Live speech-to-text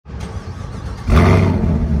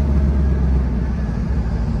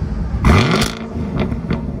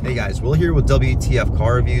guys, Will here with W.T.F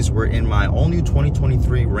car reviews. We're in my all-new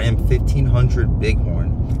 2023 Ram 1500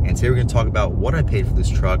 Bighorn, and today we're going to talk about what I paid for this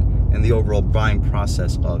truck and the overall buying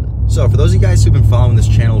process of it. So for those of you guys who've been following this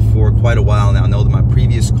channel for quite a while now, know that my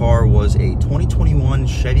previous car was a 2021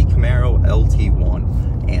 Chevy Camaro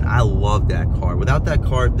LT1, and I love that car. Without that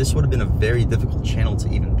car, this would have been a very difficult channel to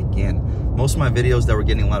even begin. Most of my videos that were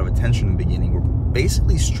getting a lot of attention in the beginning were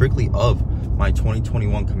basically strictly of my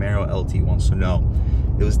 2021 Camaro LT1. So no,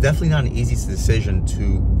 it was definitely not an easy decision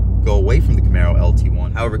to go away from the Camaro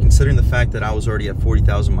LT1. However, considering the fact that I was already at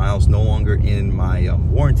 40,000 miles, no longer in my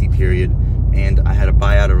warranty period, and I had a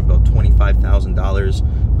buyout of about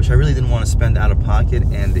 $25,000, which I really didn't want to spend out of pocket,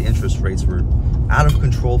 and the interest rates were out of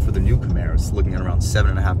control for the new Camaros, looking at around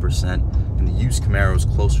 7.5%, and the used Camaro was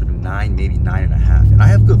closer to 9, maybe 9.5. And I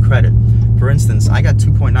have good credit. For instance, I got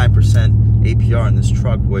 2.9% APR in this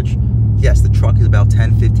truck, which, yes, the truck is about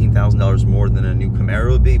 $10,000, $15,000 more than a new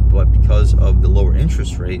Camaro would be, but because of the lower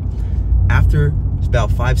interest rate, after about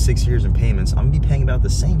 5-6 years in payments, I'm gonna be paying about the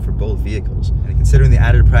same for both vehicles. And considering the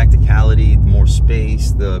added practicality, the more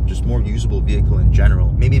space, the just more usable vehicle in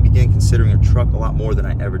general, maybe I began considering a truck a lot more than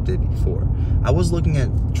I ever did before. I was looking at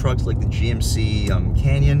trucks like the GMC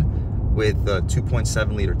Canyon with a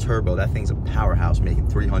 2.7 liter turbo. That thing's a powerhouse, making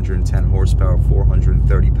 310 horsepower,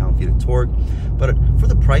 430 pound-feet of torque. But for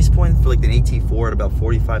the price point, for like an AT4 at about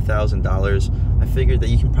 $45,000, I figured that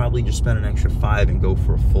you can probably just spend an extra $5 and go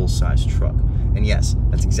for a full-size truck. And yes,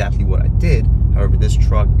 that's exactly what I did. However, this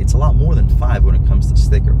truck, it's a lot more than $5 when it comes to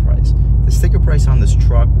sticker price. The sticker price on this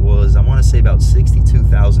truck was, I want to say, about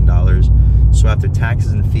 $62,000. So after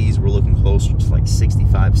taxes and fees, we're looking closer to like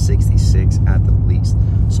 65, 66 at the least.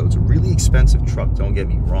 So it's a really expensive truck, don't get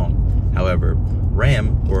me wrong. However,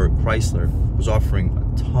 Ram, or Chrysler, was offering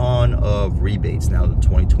a ton of rebates now that the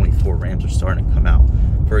 2024 Rams are starting to come out.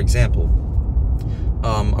 For example,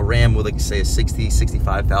 a Ram with, like, say, a $60,000,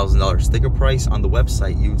 $65,000 sticker price on the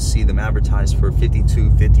website, you would see them advertised for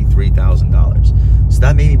 $52,000, $53,000. So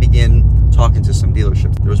that made me begin talking to some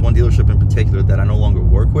dealerships. There was one dealership in particular that I no longer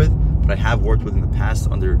work with, but I have worked with in the past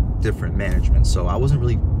under different management. So I wasn't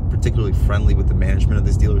really particularly friendly with the management of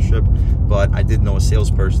this dealership, but I did know a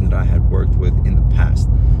salesperson that I had worked with in the past.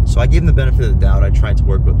 So I gave them the benefit of the doubt. I tried to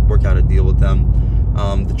work out a deal with them.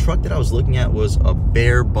 The truck that I was looking at was a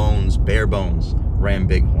bare bones Ram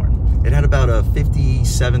Bighorn. It had about a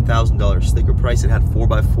 $57,000 sticker price. It had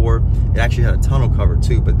 4x4. It actually had a tonneau cover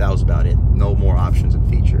too, but that was about it. No more options and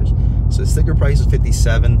features. So the sticker price is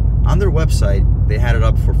 $57,000. On their website, they had it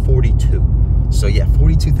up for $42,000. So yeah,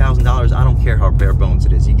 $42,000. I don't care how bare bones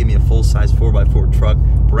it is. You give me a full-size 4x4 truck,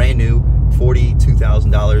 brand new,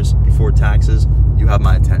 $42,000 before taxes, you have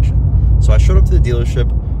my attention. So I showed up to the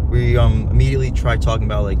dealership. We immediately tried talking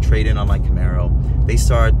about like trade-in on my Camaro. They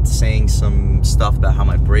started saying some stuff about how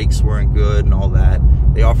my brakes weren't good and all that.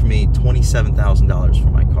 They offered me $27,000 for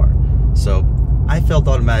my car. So I felt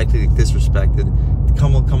automatically disrespected.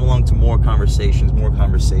 Come along to more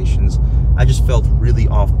conversations. I just felt really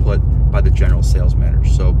off-put by the general sales manager.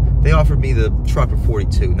 So they offered me the truck for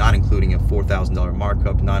 $42,000, not including a $4,000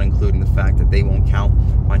 markup, not including the fact that they won't count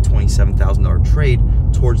my $27,000 trade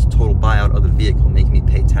towards the total buyout of the vehicle, making me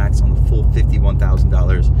pay tax on the full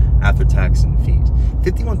 $51,000 after tax and fees.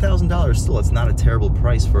 $51,000 still, it's not a terrible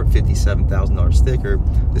price for a $57,000 sticker.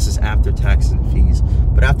 This is after taxes and fees.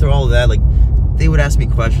 But after all of that, like, they would ask me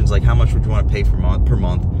questions like, how much would you want to pay per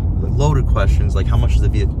month? Loaded questions like, how much does the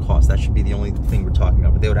vehicle cost? That should be the only thing we're talking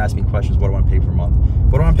about. But they would ask me questions, what do I want to pay per month?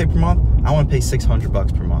 What do I want to pay per month? I want to pay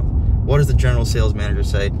 $600 per month. What does the general sales manager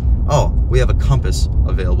say? Oh, we have a Compass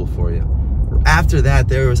available for you. After that,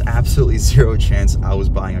 there was absolutely zero chance I was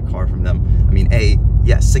buying a car from them. I mean,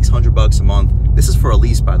 yes, $600 a month. This is for a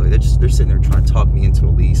lease, by the way. They're sitting there trying to talk me into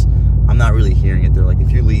a lease. I'm not really hearing it. They're like,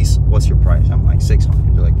 if you lease, what's your price? I'm like,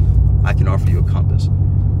 $600. They're like, I can offer you a Compass.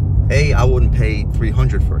 A, I wouldn't pay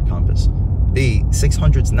 $300 for a Compass. B,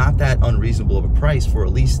 $600's not that unreasonable of a price for a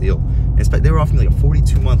lease deal. They were offering like a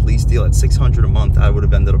 42-month lease deal at $600 a month. I would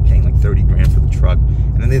have ended up paying like $30 grand for the truck,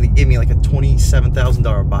 and then they gave me like a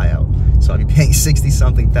 $27,000 buyout. So I'd be paying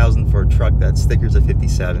 $60-something thousand for a truck that stickers at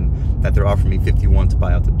 $57,000, that they're offering me $51,000 to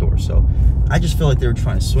buy out the door. So I just feel like they were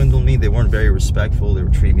trying to swindle me. They weren't very respectful. They were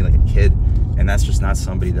treating me like a kid, and that's just not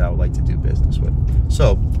somebody that I would like to do business with.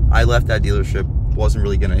 So I left that dealership. Wasn't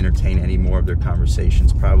really going to entertain any more of their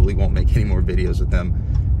conversations. Probably won't make any more videos with them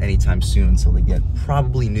anytime soon until they get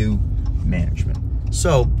probably new management.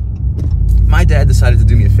 So my dad decided to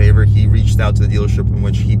do me a favor. He reached out to the dealership in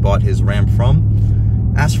which he bought his Ram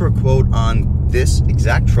from, asked for a quote on this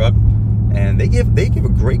exact truck, and they gave a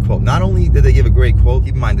great quote. Not only did they give a great quote,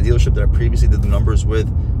 keep in mind the dealership that I previously did the numbers with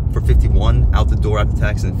for 51 out the door after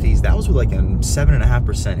taxes and fees. That was with like a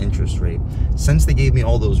 7.5% interest rate. Since they gave me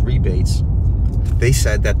all those rebates, they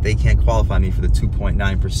said that they can't qualify me for the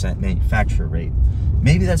 2.9% manufacturer rate.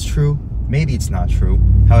 Maybe that's true, maybe it's not true.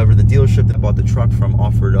 However, the dealership that I bought the truck from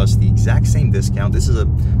offered us the exact same discount. This is a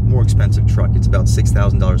more expensive truck. It's about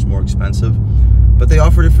 $6,000 more expensive, but they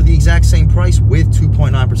offered it for the exact same price with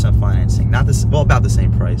 2.9% financing. Not this, well, about the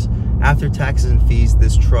same price. After taxes and fees,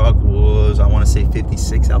 this truck was, I want to say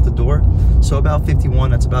 56 out the door. So about 51,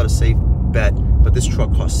 that's about a safe bet. But this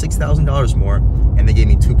truck cost $6,000 more, and they gave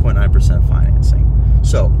me 2.9% financing.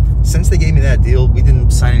 So since they gave me that deal, we didn't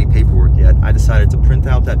sign any paperwork yet. I decided to print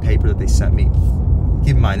out that paper that they sent me.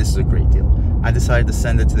 Keep in mind, this is a great deal. I decided to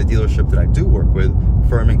send it to the dealership that I do work with,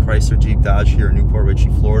 Furman Chrysler Jeep Dodge here in Newport Richey,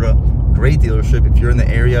 Florida. Great dealership. If you're in the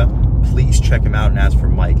area, please check them out and ask for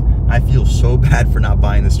Mike. I feel so bad for not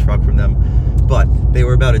buying this truck from them, but they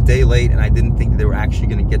were about a day late, and I didn't think they were actually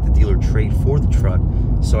going to get the dealer trade for the truck,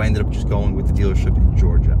 so I ended up just going with the dealership in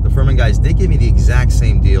Georgia. The Furman guys did give me the exact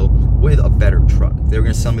same deal with a better truck. They were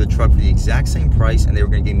going to sell me the truck for the exact same price, and they were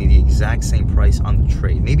going to give me the exact same price on the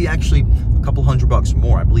trade. Maybe actually a couple $100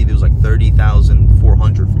 more. I believe it was like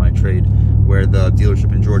 $30,400 for my trade, where the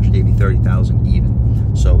dealership in Georgia gave me $30,000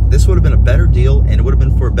 even. So this would have been a better deal, and it would have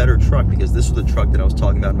been for a better truck, because this was the truck that I was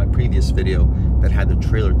talking about in my previous video that had the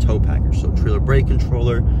trailer tow package. So trailer brake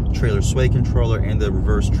controller, trailer sway controller, and the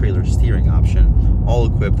reverse trailer steering option, all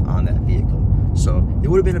equipped on that vehicle. So it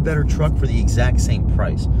would have been a better truck for the exact same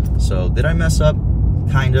price. So did I mess up?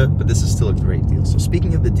 Kinda, but this is still a great deal. So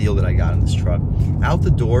speaking of the deal that I got in this truck, out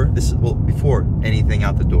the door, this is, well, before anything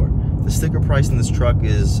out the door, the sticker price in this truck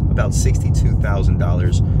is about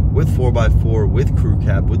 $62,000 with 4x4, with crew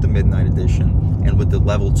cab, with the Midnight Edition, and with the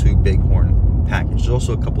level 2 Bighorn package. There's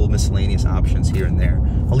also a couple of miscellaneous options here and there.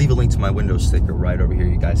 I'll leave a link to my window sticker right over here.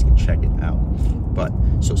 You guys can check it out. But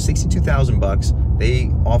so $62,000.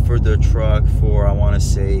 They offered the truck for, I want to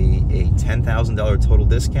say, a $10,000 total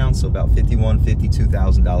discount, so about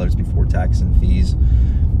 $52,000 before taxes and fees.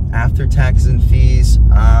 After taxes and fees,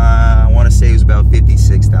 I want to say it was about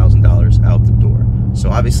 $56,000 out the door. So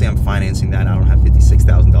obviously I'm financing that. I don't have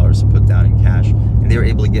 $56,000 to put down in cash, and they were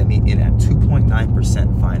able to get me in at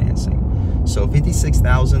 2.9% financing. So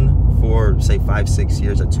 $56,000 for say 5-6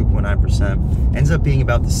 years at 2.9% ends up being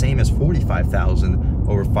about the same as $45,000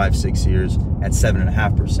 over 5-6 years at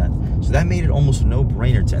 7.5%. So that made it almost a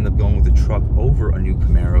no-brainer to end up going with a truck over a new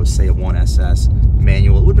Camaro, say a 1SS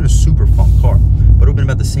manual. It would have been a super fun car, but it would have been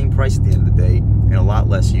about the same price at the end of the day and a lot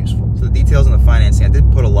less useful. So the details on the financing, I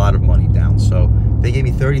did put a lot of money down. So they gave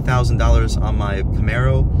me $30,000 on my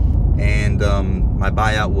Camaro, and my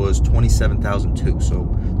buyout was $27,200, so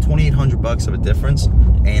 $2,800 of a difference,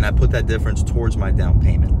 and I put that difference towards my down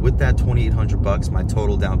payment. With that $2,800, my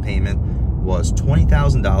total down payment was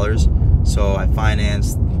 $20,000. So I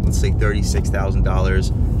financed, let's say, $36,000,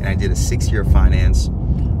 and I did a 6-year finance,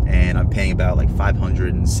 and I'm paying about like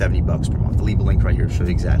 $570 per month. I'll leave a link right here to show you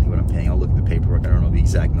exactly what I'm paying. I'll look at the paperwork. I don't know the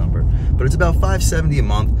exact number, but it's about $570 a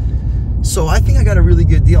month. So I think I got a really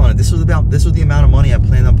good deal on it. This was the amount of money I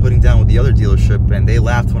planned on putting down with the other dealership, and they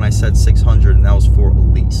laughed when I said $600, and that was for a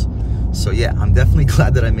lease. So yeah, I'm definitely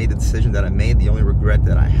glad that I made the decision that I made. The only regret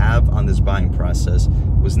that I have on this buying process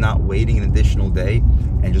was not waiting an additional day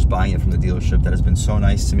and just buying it from the dealership that has been so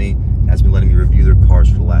nice to me, has been letting me review their cars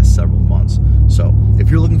for the last several months. So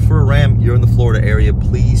if you're looking for a Ram, you're in the Florida area,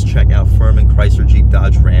 please check out Furman Chrysler Jeep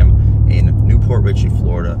Dodge Ram in Newport Richey,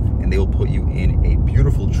 Florida, and they will put you in a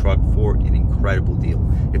beautiful truck for an incredible deal.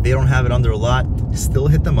 If they don't have it under a lot, still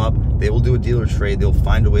hit them up. They will do a dealer trade. They'll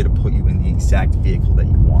find a way to put you in the exact vehicle that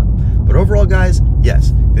you want. But overall, guys,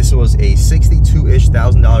 yes, this was a $62-ish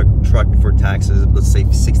thousand truck before taxes. Let's say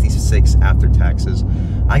 66 after taxes.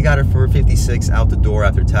 I got it for 56 out the door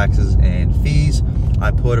after taxes and fees.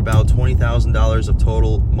 I put about $20,000 of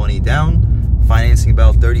total money down, financing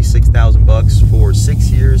about $36,000 for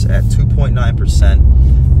 6 years at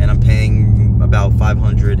 2.9%, and I'm paying about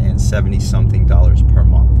 $570 something per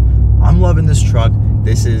month. I'm loving this truck.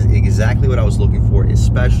 This is exactly what I was looking for,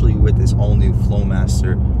 especially with this all-new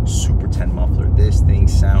Flowmaster Super 10 muffler. This thing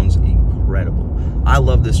sounds incredible. I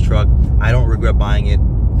love this truck. I don't regret buying it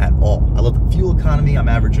at all. I love the fuel economy. I'm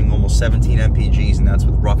averaging almost 17 mpgs, and that's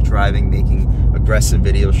with rough driving, making aggressive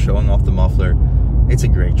videos, showing off the muffler. It's a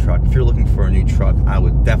great truck. If you're looking for a new truck, I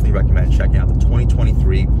would definitely recommend checking out the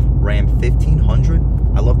 2023 Ram 1500.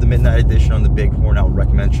 I love the Midnight Edition on the Bighorn. I would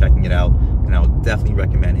recommend checking it out, and I would definitely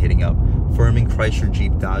recommend hitting up Furman Chrysler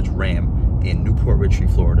Jeep Dodge Ram in Newport Richey,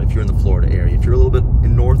 Florida, if you're in the Florida area. If you're a little bit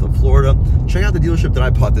north of Florida, check out the dealership that I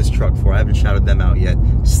bought this truck for. I haven't shouted them out yet.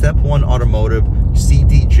 Step 1 Automotive,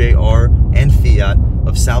 CDJR, and Fiat.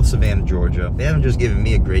 of South Savannah, Georgia. They haven't just given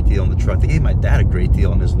me a great deal on the truck, they gave my dad a great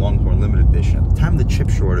deal on his Longhorn limited edition. At the time of the chip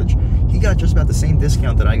shortage, he got just about the same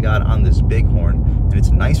discount that I got on this Bighorn, and it's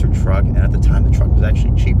a nicer truck, and at the time the truck was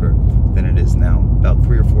actually cheaper than it is now, about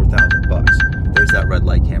 $3,000 or $4,000. There's that red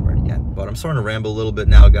light camera again. But I'm starting to ramble a little bit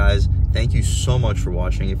now, guys. Thank you so much for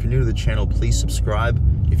watching. If you're new to the channel, please subscribe.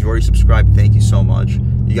 If you've already subscribed, thank you so much.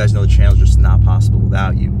 You guys know the channel is just not possible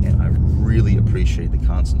without you, and I really appreciate the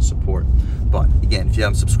constant support. But again, if you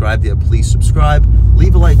haven't subscribed yet, please subscribe.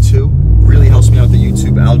 Leave a like too. Really helps me out with the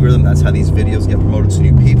YouTube algorithm. That's how these videos get promoted to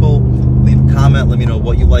new people. Leave a comment. Let me know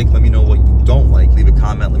what you like. Let me know what you don't like. Leave a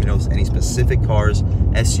comment. Let me know if there's any specific cars,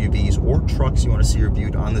 SUVs, or trucks you want to see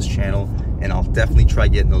reviewed on this channel, and I'll definitely try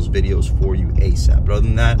getting those videos for you ASAP. But other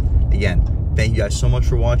than that, again, thank you guys so much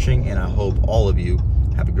for watching, and I hope all of you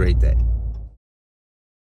have a great day.